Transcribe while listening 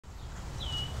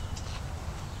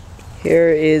Here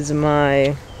is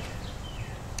my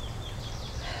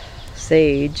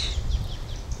sage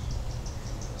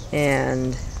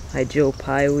and my Joe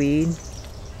Pye weed.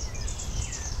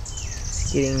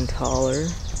 It's getting taller.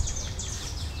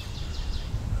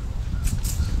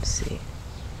 Let's see.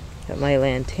 Got my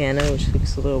lantana, which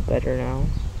looks a little better now.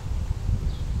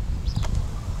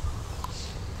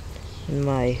 And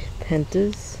my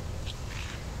pentas.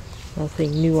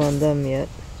 Nothing new on them yet.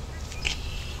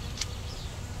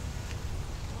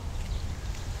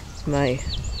 It's my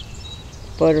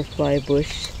butterfly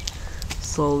bush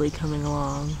slowly coming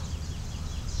along.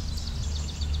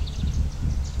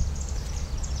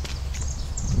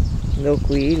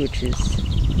 Milkweed, which is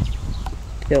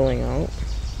filling out.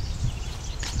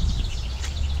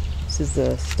 This is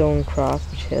the stone crop,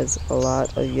 which has a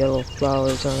lot of yellow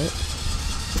flowers on it.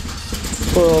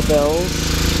 Coral bells.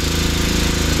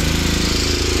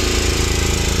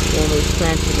 Only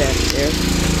planted that there.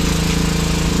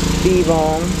 Bee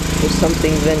balm, which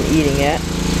something's been eating it.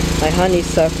 My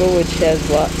honeysuckle, which has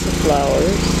lots of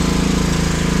flowers.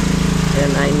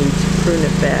 And I need to prune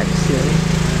it back soon.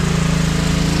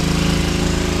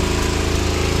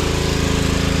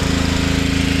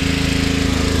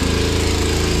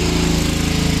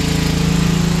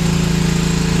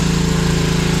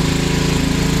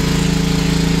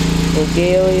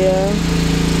 Regalia,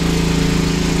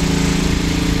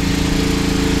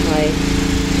 my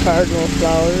cardinal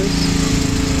flowers,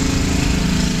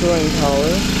 growing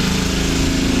taller,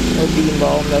 no bean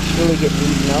balm, that's really getting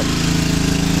eaten up,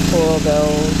 coral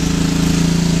bells,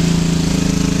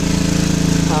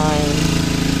 thyme,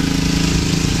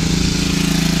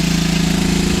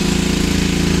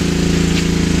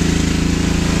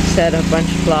 set a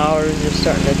bunch of flowers, they're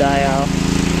starting to die off.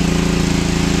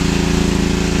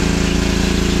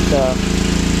 The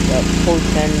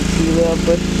Potentilla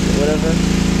bush, or whatever.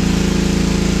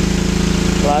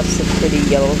 Lots of pretty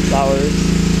yellow flowers.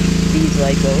 Bees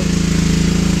like those.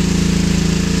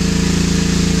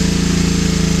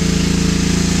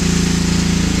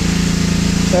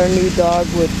 Our new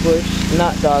dogwood bush,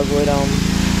 not dogwood,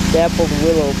 dappled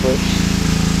willow bush.